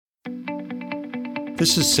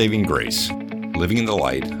This is Saving Grace, Living in the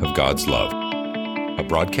Light of God's Love, a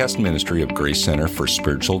broadcast ministry of Grace Center for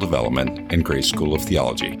Spiritual Development and Grace School of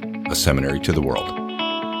Theology, a seminary to the world,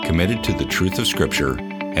 committed to the truth of Scripture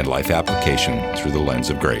and life application through the lens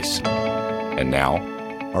of grace. And now,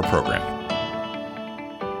 our program.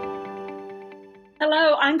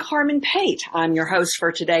 Hello, I'm Carmen Pate. I'm your host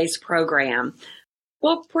for today's program.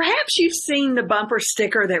 Well, perhaps you've seen the bumper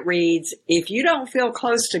sticker that reads, "If you don't feel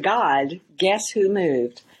close to God, guess who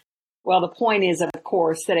moved?" Well, the point is, of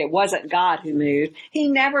course, that it wasn't God who moved. He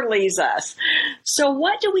never leaves us. So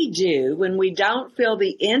what do we do when we don't feel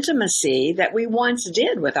the intimacy that we once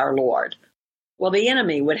did with our Lord? Well, the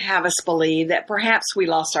enemy would have us believe that perhaps we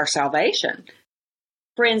lost our salvation.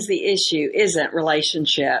 Friends, the issue isn't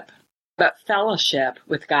relationship, but fellowship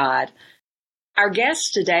with God. Our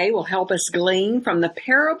guest today will help us glean from the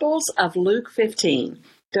parables of Luke 15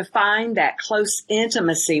 to find that close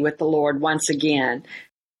intimacy with the Lord once again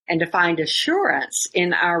and to find assurance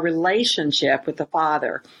in our relationship with the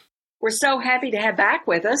Father. We're so happy to have back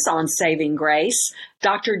with us on Saving Grace,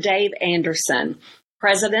 Dr. Dave Anderson,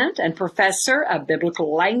 President and Professor of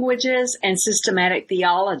Biblical Languages and Systematic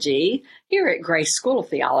Theology here at Grace School of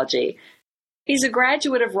Theology. He's a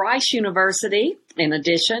graduate of Rice University. In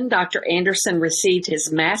addition, Dr. Anderson received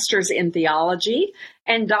his master's in theology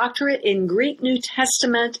and doctorate in Greek New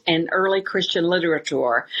Testament and early Christian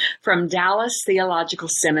literature from Dallas Theological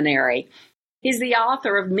Seminary. He's the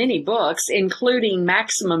author of many books, including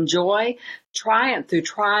Maximum Joy, Triumph Through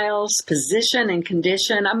Trials, Position and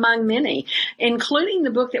Condition, among many, including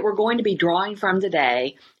the book that we're going to be drawing from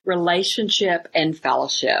today, Relationship and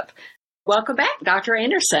Fellowship. Welcome back, Dr.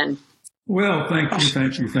 Anderson. Well, thank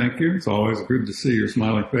you. It's always good to see your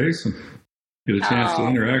smiling face and get a chance to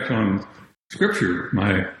interact on Scripture,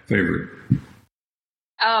 my favorite.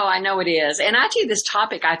 Oh, I know it is. And actually, this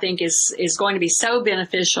topic, I think, is going to be so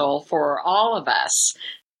beneficial for all of us.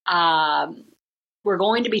 We're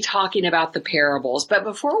going to be talking about the parables. But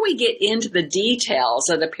before we get into the details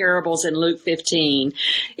of the parables in Luke 15,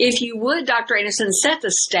 if you would, Dr. Anderson, set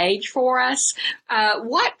the stage for us.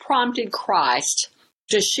 What prompted Christ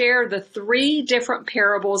to share the three different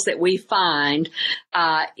parables that we find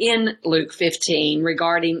in Luke 15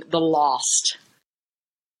 regarding the lost?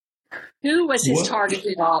 Who was his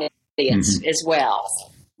targeted audience as well?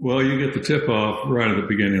 Well, you get the tip-off right at the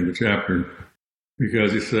beginning of the chapter,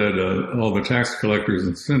 because he said all the tax collectors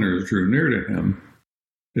and sinners drew near to him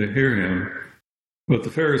to hear him. But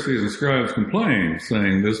the Pharisees and scribes complained,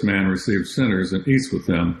 saying, "This man receives sinners and eats with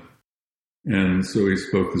them." And so he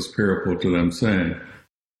spoke this parable to them, saying.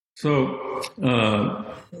 So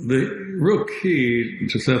the real key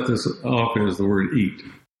to set this off is the word eat,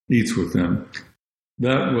 eats with them.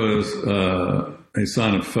 That was a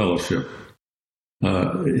sign of fellowship. They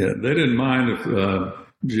didn't mind if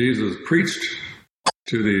Jesus preached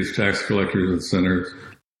to these tax collectors and sinners.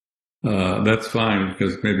 That's fine,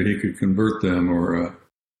 because maybe he could convert them or,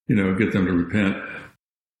 get them to repent,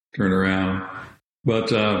 turn around.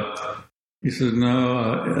 But he said,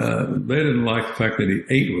 no, they didn't like the fact that he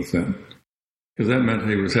ate with them, because that meant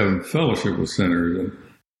he was having fellowship with sinners. And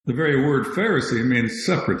the very word Pharisee means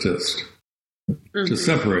separatist, to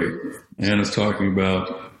separate. And it's talking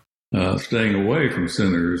about staying away from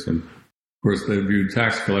sinners. And, of course, they viewed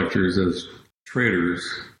tax collectors as traitors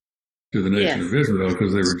to the nation of Israel,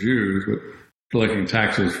 because they were Jews, but collecting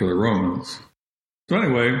taxes for the Romans. So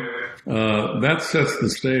anyway, that sets the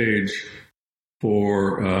stage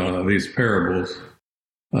for these parables.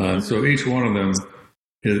 So each one of them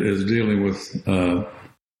is dealing with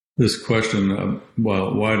this question of,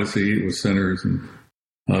 well, why does he eat with sinners and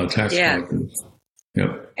tax collectors?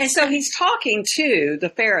 Yep. And so he's talking to the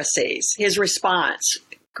Pharisees, his response,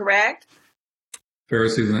 correct?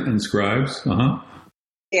 Pharisees and scribes,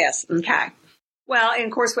 Yes, okay. Well, and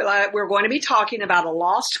of course, we're going to be talking about a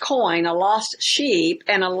lost coin, a lost sheep,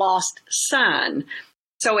 and a lost son.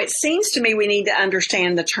 So it seems to me we need to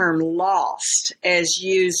understand the term lost as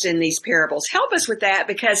used in these parables. Help us with that,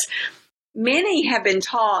 because many have been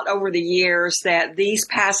taught over the years that these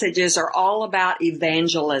passages are all about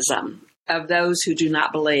evangelism of those who do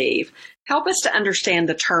not believe. Help us to understand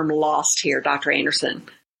the term lost here, Dr. Anderson.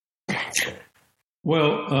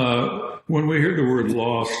 Well, when we hear the word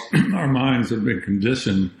lost, our minds have been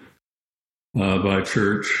conditioned by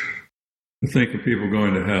church to think of people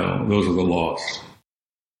going to hell. Those are the lost.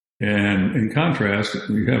 And in contrast,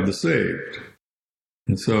 you have the saved.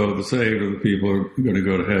 And so the saved are the people who are going to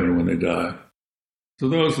go to heaven when they die. So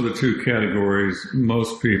those are the two categories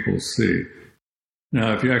most people see.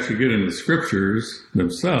 Now, if you actually get into the scriptures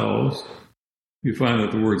themselves, you find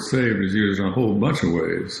that the word saved is used in a whole bunch of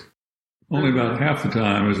ways. only about half the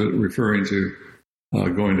time is it referring to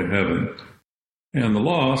going to heaven. And the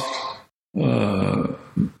lost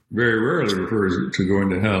very rarely refers to going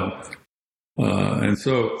to hell. And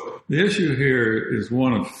so the issue here is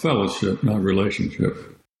one of fellowship, not relationship.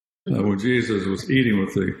 When Jesus was eating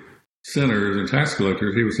with the sinners and tax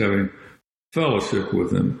collectors, he was having fellowship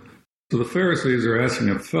with them. So the Pharisees are asking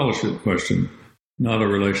a fellowship question, not a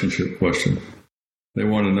relationship question. They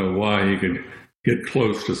want to know why he could get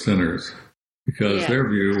close to sinners, because their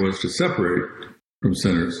view was to separate from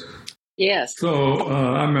sinners. Yes. So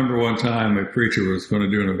I remember one time a preacher was going to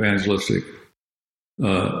do an evangelistic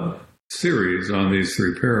series on these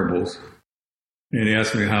three parables, and he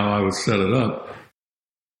asked me how I would set it up.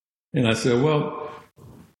 And I said, well,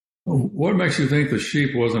 what makes you think the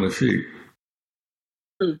sheep wasn't a sheep?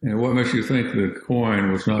 And what makes you think the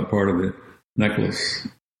coin was not part of the necklace,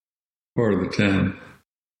 part of the 10?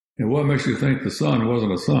 And what makes you think the son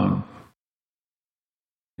wasn't a son?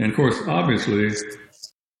 And of course, obviously,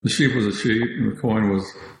 the sheep was a sheep, and the coin was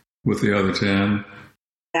with the other 10.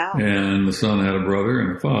 Yeah. And the son had a brother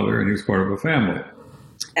and a father, and he was part of a family.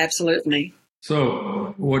 Absolutely.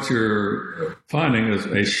 So what you're finding is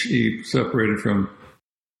a sheep separated from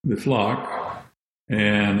the flock,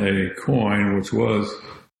 and a coin which was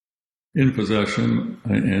in possession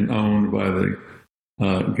and owned by the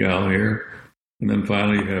gal here. And then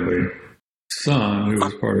finally you have a son who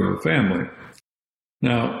was part of the family.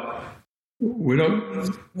 Now, we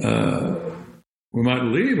might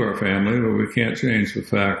leave our family, but we can't change the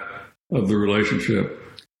fact of the relationship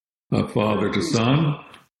of father to son,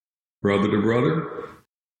 brother to brother.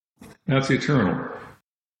 That's eternal.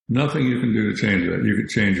 Nothing you can do to change that. You could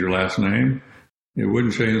change your last name. It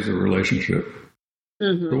wouldn't change the relationship.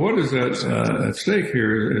 So what is at stake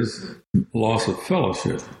here is loss of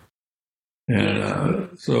fellowship.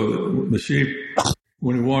 And so the sheep,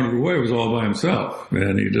 when he wandered away, was all by himself,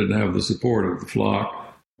 and he didn't have the support of the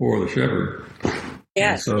flock or the shepherd.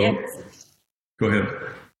 Yes. So, go ahead.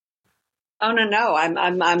 Oh no!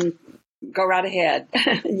 I'm go right ahead.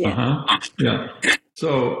 Yeah.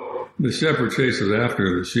 So the shepherd chases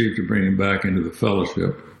after the sheep to bring him back into the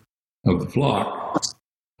fellowship of the flock.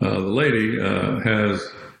 The lady has,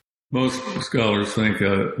 most scholars think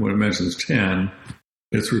when it mentions 10,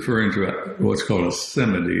 it's referring to what's called a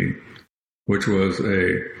semity, which was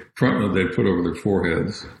a frontlet they put over their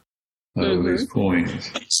foreheads with these coins.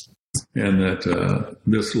 And that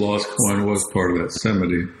this lost coin was part of that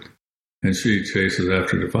semity. And she chases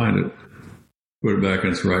after to find it, put it back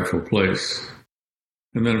in its rightful place.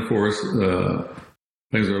 And then, of course,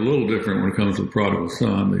 things are a little different when it comes to the prodigal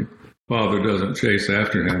son. The father doesn't chase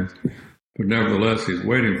after him, but nevertheless, he's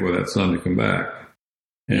waiting for that son to come back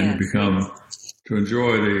and to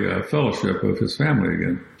enjoy the fellowship of his family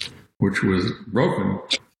again, which was broken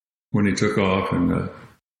when he took off and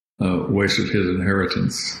wasted his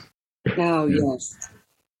inheritance. Oh, yes,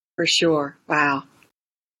 for sure. Wow.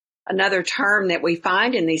 Another term that we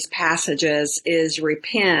find in these passages is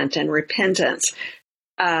repent and repentance.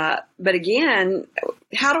 But again,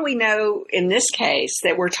 how do we know in this case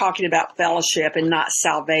that we're talking about fellowship and not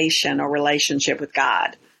salvation or relationship with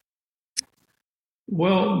God?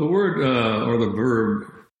 Well, the word or the verb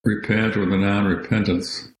repent or the noun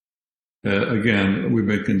repentance, again, we've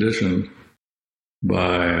been conditioned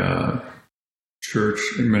by church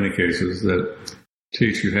in many cases that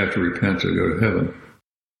teach you have to repent to go to heaven.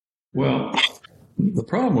 Well, the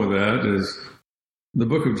problem with that is the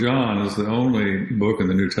book of John is the only book in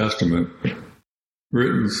the New Testament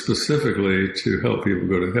written specifically to help people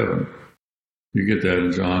go to heaven. You get that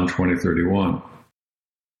in John 20:31,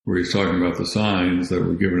 where he's talking about the signs that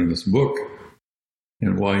were given in this book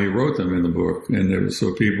and why he wrote them in the book. And it was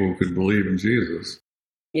so people could believe in Jesus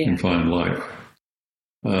and find life.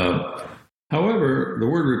 However, the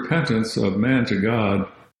word repentance of man to God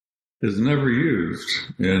is never used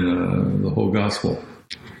in the whole gospel.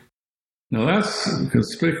 Now that's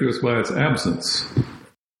conspicuous by its absence.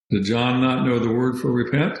 Did John not know the word for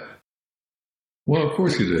repent? Well, of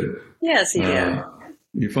course he did. Yes, he did.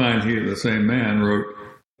 You find the same man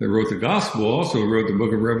that wrote the gospel also wrote the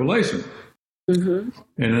book of Revelation. And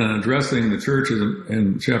in addressing the churches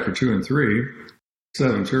in chapter 2 and 3,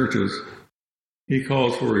 7 churches, he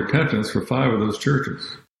calls for repentance for 5 of those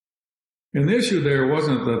churches. And the issue there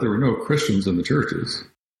wasn't that there were no Christians in the churches.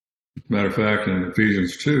 As a matter of fact, in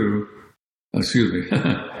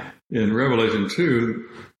in Revelation 2,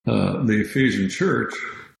 the Ephesian church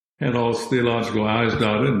had all its theological I's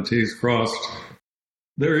dotted and T's crossed.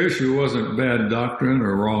 Their issue wasn't bad doctrine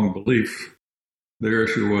or wrong belief. Their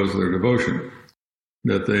issue was their devotion,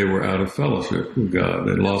 that they were out of fellowship with God.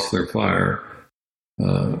 They'd lost their fire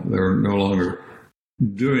They're no longer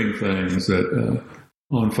doing things that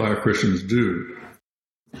on-fire Christians do.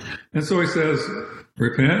 And so he says,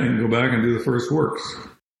 repent and go back and do the first works.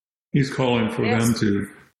 He's calling for them to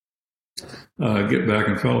get back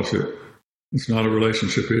in fellowship. It's not a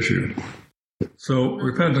relationship issue. So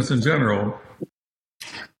repentance in general,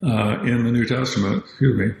 in the New Testament,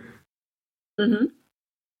 Mm-hmm.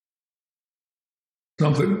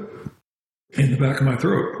 Something in the back of my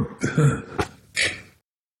throat.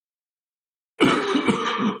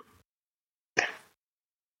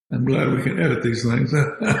 I'm glad we can edit these things.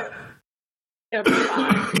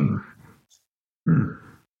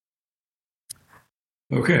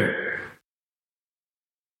 Okay.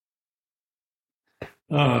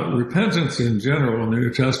 Repentance in general in the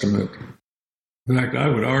New Testament, in fact, I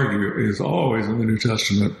would argue, is always in the New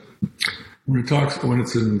Testament. When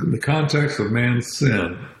it's in the context of man's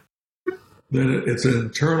sin, then it's an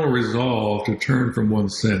internal resolve to turn from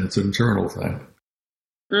one's sin. It's an internal thing.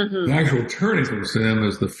 Mm-hmm. The actual turning from sin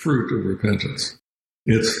is the fruit of repentance.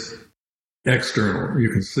 It's external. You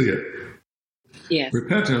can see it. Yes.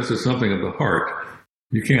 Repentance is something of the heart.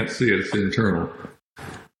 You can't see it. It's internal.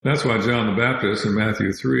 That's why John the Baptist in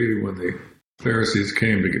Matthew 3, when the Pharisees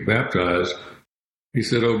came to get baptized, he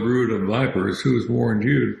said, "O brood of vipers, who has warned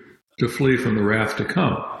you to flee from the wrath to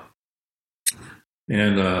come?"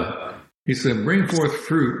 And he said, "Bring forth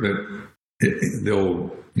fruit that," the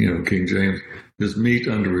old, King James, is meet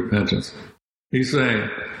unto repentance. He's saying,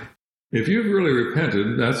 if you've really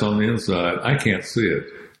repented, that's on the inside. I can't see it.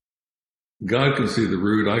 God can see the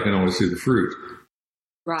root. I can only see the fruit.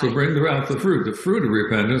 Right. So bring out the fruit. The fruit of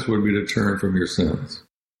repentance would be to turn from your sins.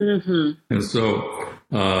 Mm-hmm. And so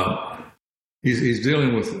he's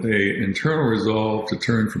dealing with an internal resolve to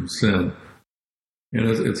turn from sin. And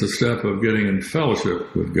it's a step of getting in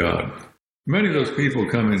fellowship with God. Many of those people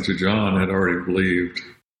coming to John had already believed.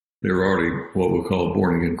 They were already what we'll call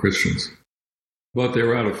born-again Christians. But they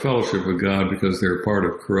were out of fellowship with God because they were part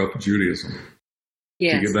of corrupt Judaism.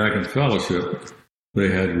 Yes. To get back in fellowship,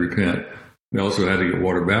 they had to repent. They also had to get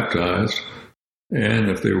water baptized. And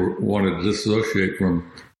if they wanted to dissociate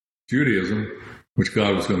from Judaism, which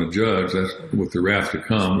God was going to judge, that's with the wrath to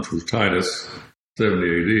come, which was Titus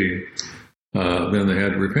 70 AD, then they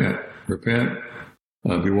had to repent. Repent,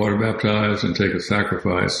 be water baptized, and take a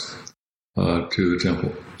sacrifice to the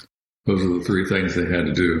temple. Those are the three things they had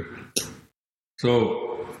to do.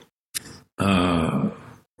 So,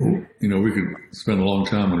 we could spend a long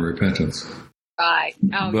time on repentance. Right.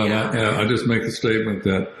 Oh, but yeah. I just make the statement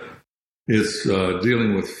that it's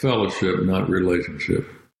dealing with fellowship, not relationship.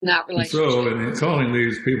 Not relationship. So, in calling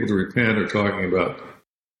these people to repent or talking about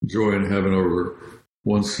joy in heaven over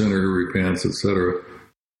one sinner who repents, etc.,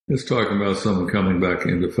 it's talking about someone coming back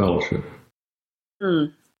into fellowship.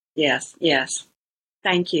 Yes.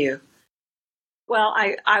 Thank you. Well,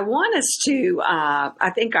 I want us to,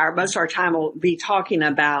 I think most of our time will be talking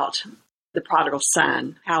about the prodigal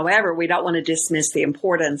son. However, we don't want to dismiss the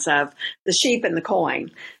importance of the sheep and the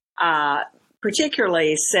coin,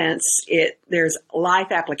 particularly since there's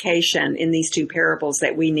life application in these two parables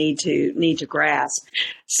that we need to grasp.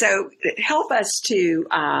 So help us to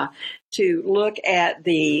look at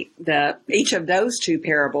each of those two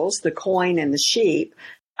parables, the coin and the sheep,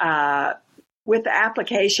 with the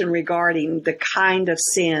application regarding the kind of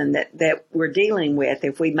sin that we're dealing with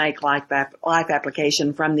if we make life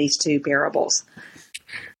application from these two parables.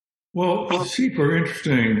 Well, sheep are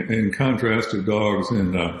interesting in contrast to dogs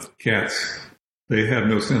and cats. They have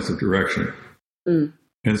no sense of direction.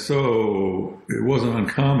 And so it wasn't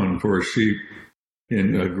uncommon for a sheep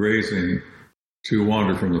in grazing to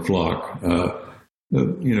wander from the flock. They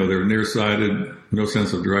were nearsighted, no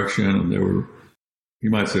sense of direction, and they were, you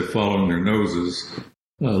might say, following their noses,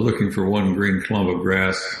 looking for one green clump of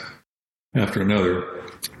grass after another.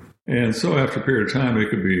 And so after a period of time, it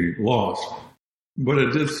could be lost. But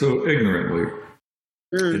it did so ignorantly.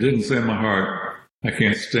 It didn't say in my heart, I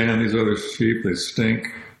can't stand these other sheep. They stink.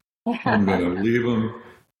 I'm going to leave them.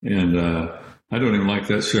 And I don't even like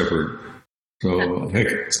that shepherd. So heck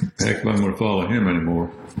if I'm going to follow him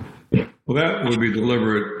anymore. Well, that would be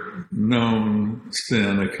deliberate, known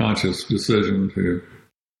sin, a conscious decision to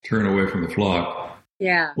turn away from the flock.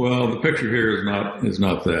 Yeah. Well, the picture here is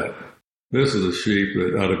not that. This is a sheep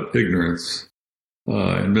that, out of ignorance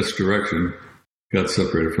and misdirection, got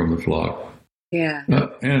separated from the flock. Yeah.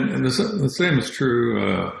 And the same is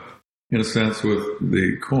true, in a sense, with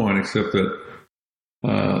the coin, except that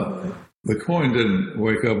the coin didn't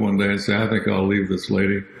wake up one day and say, I think I'll leave this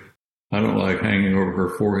lady. I don't like hanging over her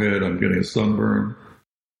forehead. I'm getting a sunburn.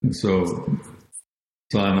 And so,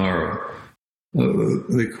 sayonara.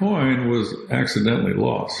 the coin was accidentally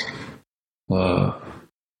lost. And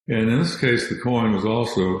in this case, the coin was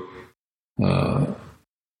also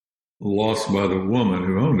lost by the woman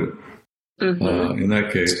who owned it, in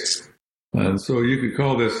that case. And so you could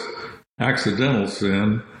call this accidental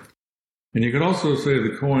sin. And you could also say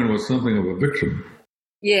the coin was something of a victim.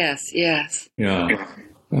 Yes, yes. Yeah.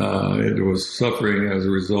 It was suffering as a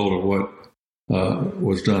result of what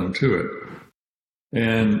was done to it.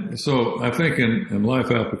 And so I think in life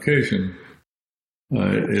application,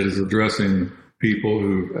 it is addressing people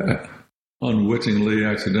who unwittingly,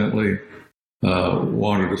 accidentally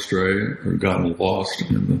wandered astray or gotten lost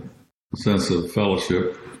in the sense of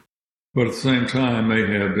fellowship, but at the same time may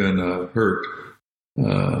have been hurt.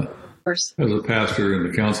 As a pastor in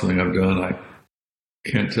the counseling I've done, I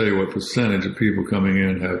can't tell you what percentage of people coming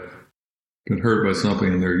in have been hurt by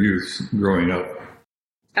something in their youth growing up.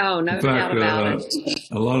 Oh, no doubt about it.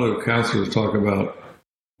 A lot of counselors talk about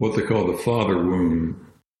what they call the father wound.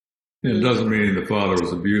 It doesn't mean the father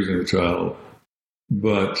was abusing the child,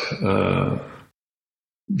 but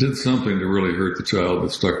did something to really hurt the child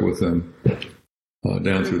that stuck with them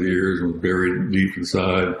down through the years and was buried deep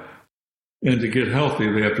inside. And to get healthy,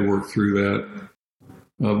 they have to work through that.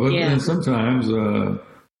 Then sometimes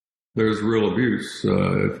there's real abuse,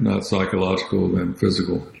 if not psychological, then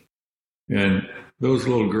physical. And those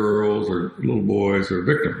little girls or little boys are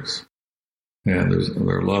victims. And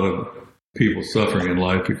there are a lot of people suffering in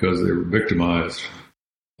life because they were victimized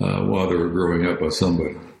while they were growing up by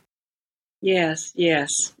somebody. Yes.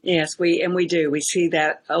 We do. We see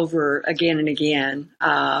that over again and again.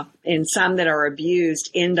 And some that are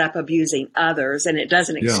abused end up abusing others, and it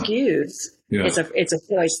doesn't excuse. Yeah. It's a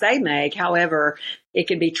choice they make. However, it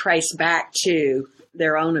can be traced back to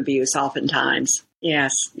their own abuse oftentimes.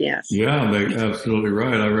 Yes. Yeah, they're absolutely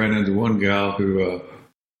right. I ran into one gal who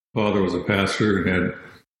father was a pastor and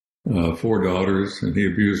had 4 daughters, and he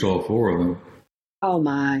abused all 4 of them. Oh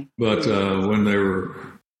my! But when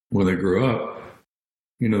they grew up,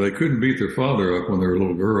 they couldn't beat their father up when they were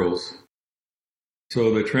little girls.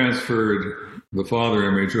 So they transferred the father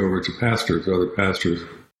image over to pastors, other pastors,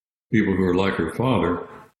 people who are like her father.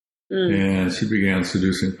 And she began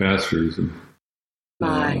seducing pastors. And,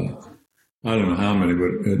 I don't know how many,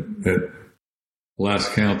 but at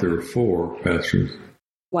last count, there were 4 pastors.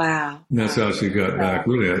 Wow. And that's how she got back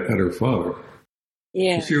really at her father.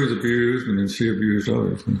 Yeah. She was abused, and then she abused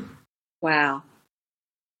others. Wow.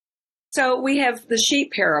 So we have the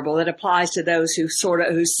sheep parable that applies to those who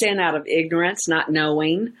sin out of ignorance, not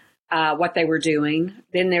knowing what they were doing.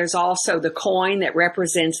 Then there's also the coin that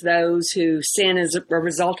represents those who sin as a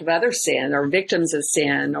result of other sin or victims of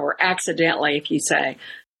sin or accidentally, if you say.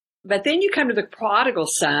 But then you come to the prodigal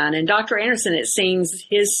son, and Dr. Anderson, it seems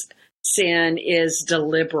his sin is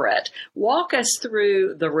deliberate. Walk us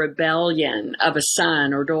through the rebellion of a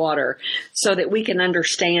son or daughter so that we can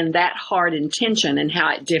understand that hard intention and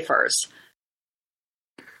how it differs.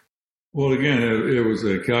 Well, again, it was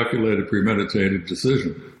a calculated, premeditated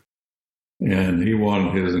decision. And he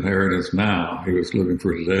wanted his inheritance now. He was living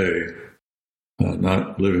for today,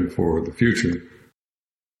 not living for the future.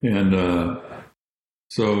 And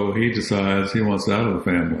so he decides he wants out of the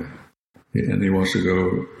family. And he wants to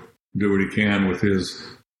go do what he can with his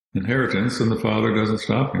inheritance, and the father doesn't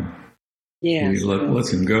stop him. Yes. He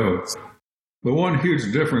lets him go. But one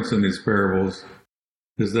huge difference in these parables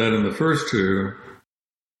is that in the first 2,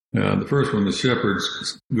 the first one, the shepherd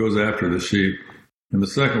goes after the sheep, and the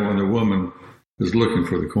second one, the woman is looking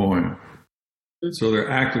for the coin. So they're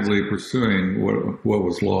actively pursuing what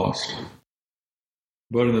was lost.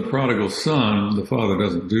 But in the prodigal son, the father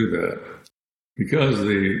doesn't do that. Because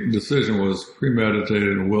the decision was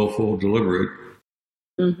premeditated and willful, deliberate,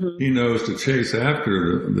 he knows to chase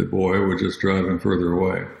after the boy would just drive him further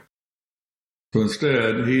away. So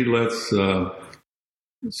instead, he lets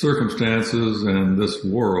circumstances and this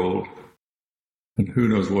world, and who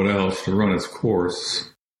knows what else, to run its course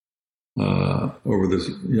over this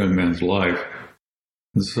young man's life.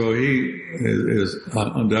 And so he is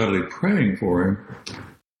undoubtedly praying for him,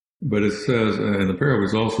 but it says, and the parable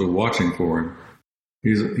is also watching for him.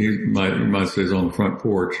 You might say he's on the front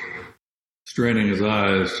porch, straining his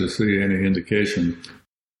eyes to see any indication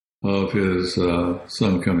of his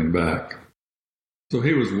son coming back. So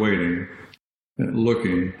he was waiting and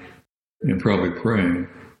looking and probably praying,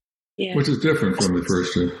 which is different from the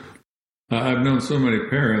first 2. I've known so many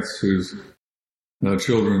parents whose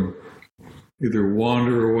children either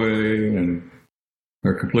wander away and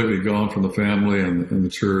are completely gone from the family and the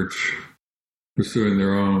church, pursuing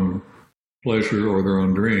their own pleasure or their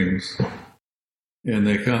own dreams. And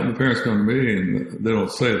the parents come to me, and they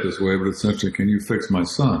don't say it this way, but essentially, can you fix my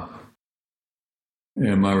son?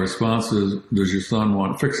 And my response is, does your son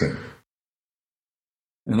want fixing?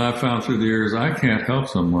 And I've found through the years, I can't help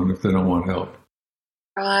someone if they don't want help.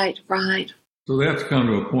 Right, right. So they have to come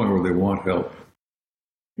to a point where they want help.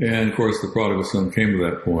 And of course, the prodigal son came to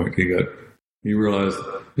that point. He realized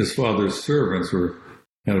his father's servants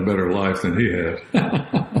had a better life than he had.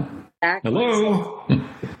 Exactly. Hello.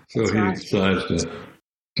 So That's he right. decides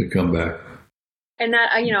to come back. And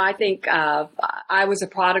that, I think I was a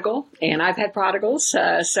prodigal, and I've had prodigals.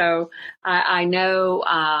 So I know,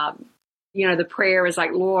 the prayer is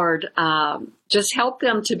like, Lord, just help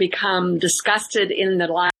them to become disgusted in the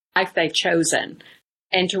life they've chosen,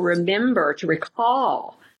 and to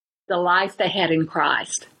recall the life they had in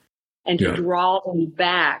Christ, and to draw them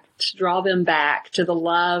back to the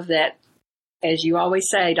love that, as you always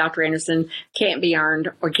say, Dr. Anderson, can't be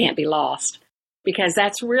earned or can't be lost. Because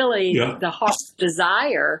that's really the heart's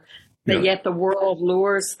desire, that yet the world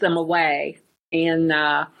lures them away. And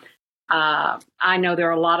I know there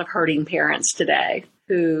are a lot of hurting parents today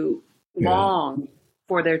who long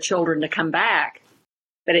for their children to come back.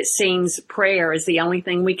 But it seems prayer is the only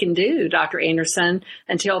thing we can do, Dr. Anderson,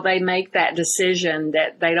 until they make that decision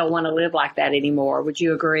that they don't want to live like that anymore. Would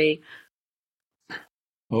you agree?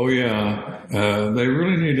 Oh, yeah. They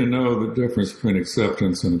really need to know the difference between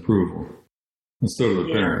acceptance and approval. Instead of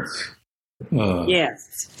the parents.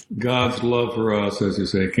 Yes. God's love for us, as you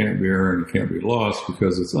say, can't be earned, can't be lost,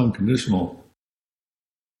 because it's unconditional.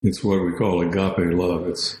 It's what we call agape love.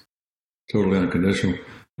 It's totally unconditional.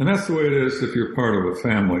 And that's the way it is if you're part of a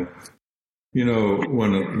family.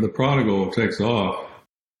 When the prodigal takes off,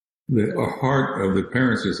 the heart of the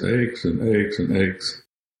parents just aches and aches and aches.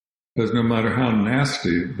 Because no matter how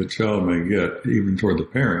nasty the child may get, even toward the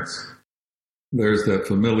parents, there's that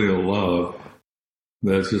familial love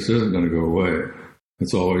that just isn't going to go away.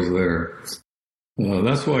 It's always there.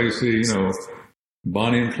 That's why you see,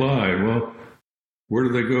 Bonnie and Clyde. Well, where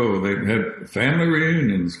did they go? They had family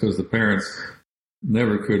reunions because the parents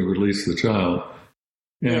never could release the child.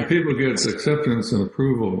 And people get acceptance and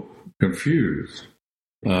approval confused.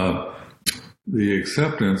 The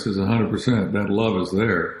acceptance is 100%. That love is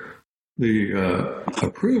there. The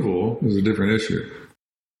approval is a different issue.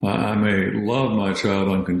 I may love my child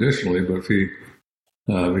unconditionally, but if he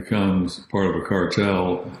becomes part of a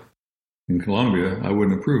cartel in Colombia, I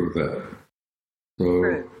wouldn't approve of that. So,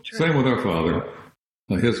 True. Same with our Father.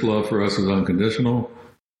 His love for us is unconditional.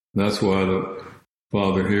 That's why the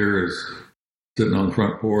Father here is sitting on the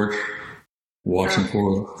front porch, watching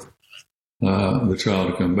for the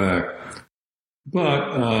child to come back.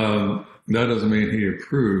 But that doesn't mean he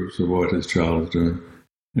approves of what his child is doing.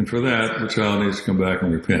 And for that, the child needs to come back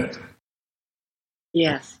and repent.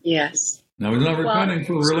 Yes, yes. Now, he's not repenting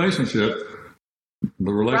for the relationship.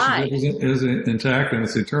 The relationship is intact and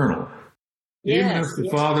it's eternal. Even if the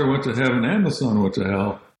Father went to heaven and the Son went to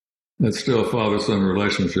hell, it's still a father-son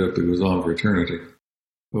relationship that goes on for eternity.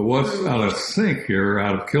 But what's out of sync here,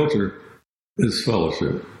 out of kilter, is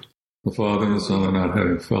fellowship. The Father and the Son are not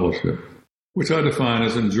having fellowship, which I define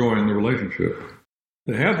as enjoying the relationship.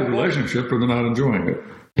 They have the relationship, but they're not enjoying it.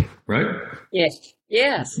 Right? Yes.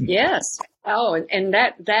 Oh, and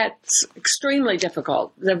that's extremely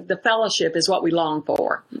difficult. The fellowship is what we long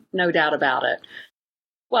for, no doubt about it.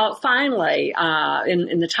 Well, finally,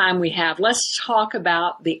 in the time we have, let's talk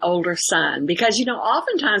about the older son, because,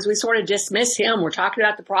 oftentimes we sort of dismiss him. We're talking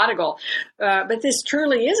about the prodigal, but this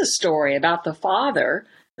truly is a story about the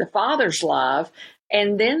father's love.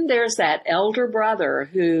 And then there's that elder brother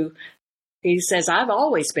who he says, I've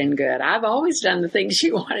always been good. I've always done the things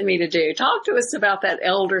you wanted me to do. Talk to us about that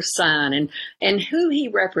elder son and who he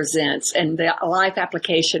represents and the life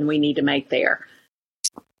application we need to make there.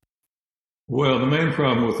 Well, the main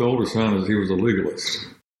problem with the older son is he was a legalist.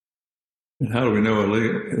 And how do we know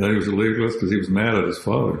that he was a legalist? Because he was mad at his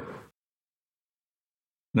father.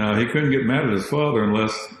 Now, he couldn't get mad at his father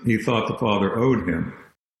unless he thought the father owed him.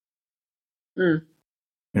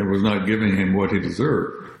 And was not giving him what he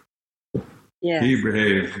deserved. Yes. He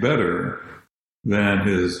behaved better than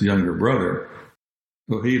his younger brother.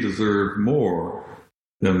 So he deserved more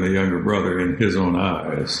than the younger brother in his own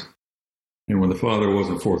eyes. And when the father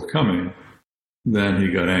wasn't forthcoming, then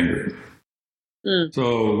he got angry.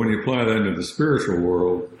 So when you apply that into the spiritual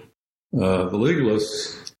world, the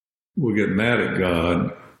legalists will get mad at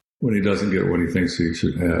God when he doesn't get what he thinks he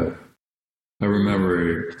should have. I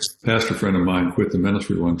remember a pastor friend of mine quit the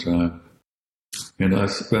ministry one time, and I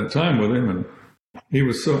spent time with him, and he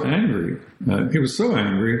was so angry. He was so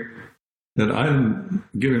angry that I didn't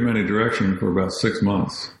give him any direction for about 6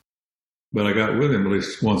 months. but I got with him at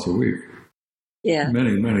least once a week. Yeah.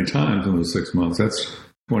 Many, many times in those 6 months. That's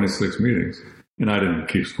 26 meetings. And I didn't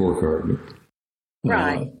keep scorecard. But,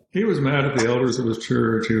 right. He was mad at the elders of his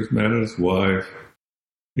church. He was mad at his wife.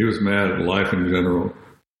 He was mad at life in general.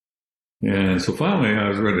 And so finally I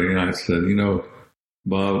was ready, and I said,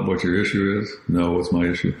 Bob, what your issue is? No, what's my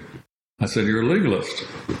issue? I said, you're a legalist.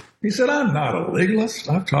 He said, I'm not a legalist.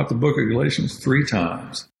 I've taught the book of Galatians 3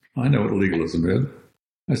 times. I know what legalism is.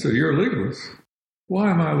 I said, you're a legalist.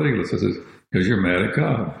 Why am I a legalist? I said, because you're mad at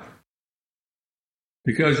God.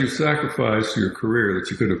 Because you sacrificed your career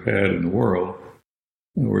that you could have had in the world,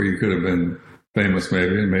 where you could have been famous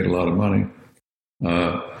maybe and made a lot of money,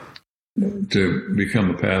 to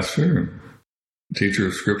become a pastor and teacher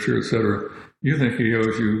of Scripture, etc. You think he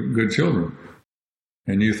owes you good children,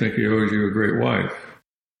 and you think he owes you a great wife,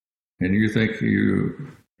 and you think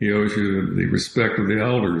he owes you the respect of the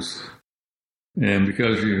elders. And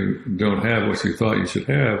because you don't have what you thought you should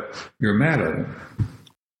have, you're mad at him.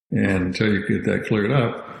 And until you get that cleared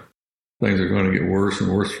up, things are going to get worse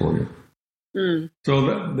and worse for you. Mm.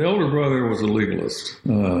 So the older brother was a legalist.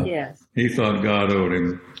 Yes. He thought God owed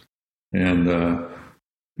him. And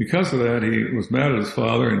because of that, he was mad at his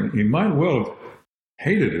father, and he might well have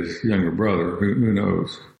hated his younger brother. Who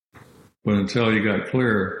knows? But until he got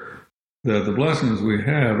clear that the blessings we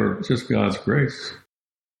have are just God's grace.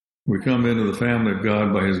 We come into the family of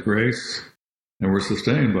God by his grace, and we're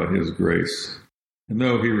sustained by his grace. And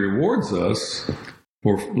though he rewards us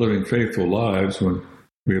for living faithful lives when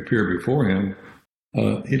we appear before him,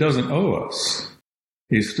 he doesn't owe us.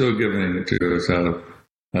 He's still giving it to us out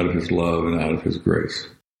of his love and out of his grace.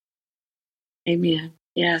 Amen.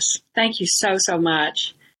 Yes. Thank you so, so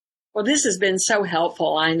much. Well, this has been so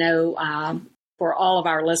helpful. I know for all of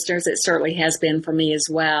our listeners, it certainly has been for me as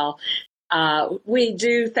well. We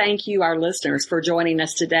do thank you, our listeners, for joining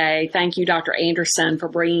us today. Thank you, Dr. Anderson, for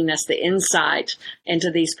bringing us the insight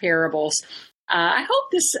into these parables. I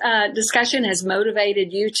hope this discussion has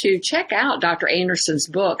motivated you to check out Dr. Anderson's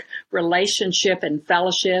book, Relationship and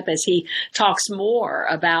Fellowship, as he talks more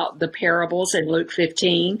about the parables in Luke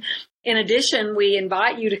 15. In addition, we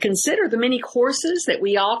invite you to consider the many courses that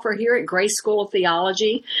we offer here at Grace School of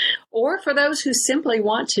Theology, or for those who simply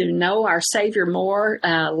want to know our Savior more,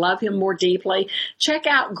 love him more deeply, check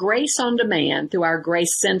out Grace on Demand through our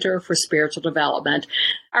Grace Center for Spiritual Development.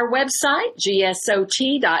 Our website,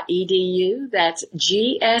 gsot.edu, that's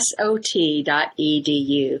gsot.edu.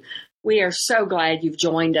 We are so glad you've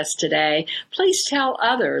joined us today. Please tell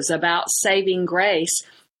others about saving grace.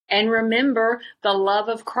 And remember, the love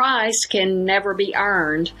of Christ can never be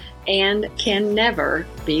earned and can never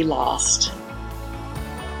be lost.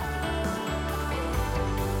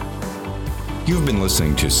 You've been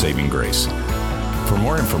listening to Saving Grace. For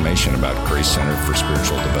more information about Grace Center for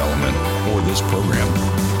Spiritual Development or this program,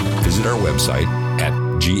 visit our website at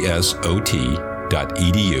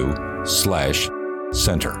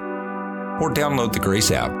gsot.edu/center or download the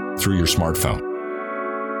Grace app through your smartphone.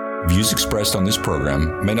 Views expressed on this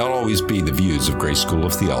program may not always be the views of Grace School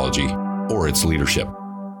of Theology or its leadership.